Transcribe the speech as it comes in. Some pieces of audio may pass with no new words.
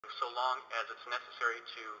so long as it's necessary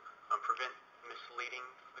to prevent misleading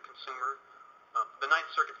the consumer. The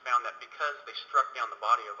Ninth Circuit found that because they struck down the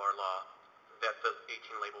body of our law, that the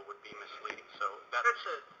 18 label would be misleading. So that's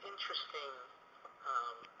an interesting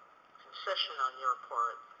concession on your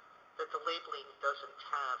part, that the labeling doesn't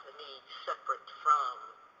have a need separate from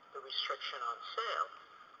the restriction on sale.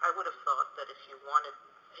 I would have thought that if you wanted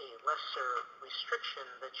a lesser restriction,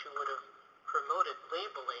 that you would have promoted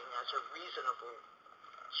labeling as a reasonable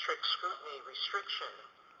strict scrutiny restriction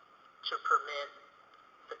to permit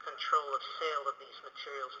the control of sale of these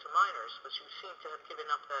materials to minors, but you seem to have given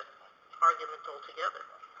up that argument altogether.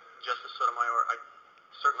 Justice Sotomayor, I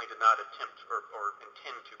certainly did not attempt or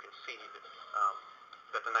intend to concede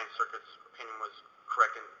that the Ninth Circuit's opinion was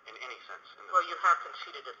correct in any sense. Well, you have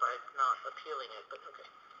conceded it by not appealing it, but okay.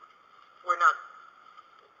 We're not,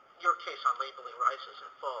 your case on labeling rises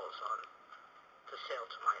and falls on the sale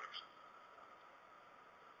to minors.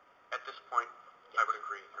 At this point, I would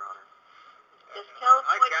agree, Your Honor.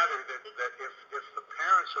 I gather that if the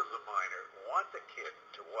parents of the minor want the kid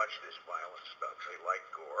to watch this violent stuff, they like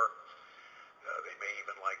gore, they may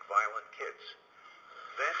even like violent kids,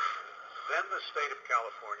 then the state of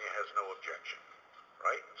California has no objection,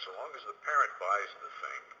 right? So long as the parent buys the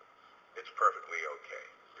thing, it's perfectly okay.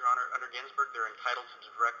 Your Honor, under Ginsburg, they're entitled to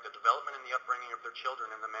direct the development and the upbringing of their children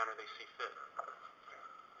in the manner they see fit.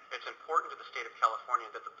 It's important to the state of California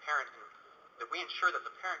that that we ensure that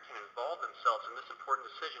the parent can involve themselves in this important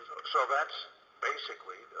decision. So that's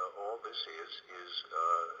basically all this is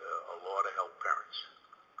a law to help parents.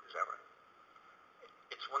 Is that right?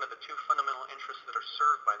 It's one of the two fundamental interests that are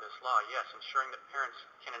served by this law, yes, ensuring that parents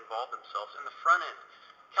can involve themselves. In the front end,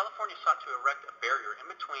 California sought to erect a barrier in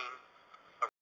between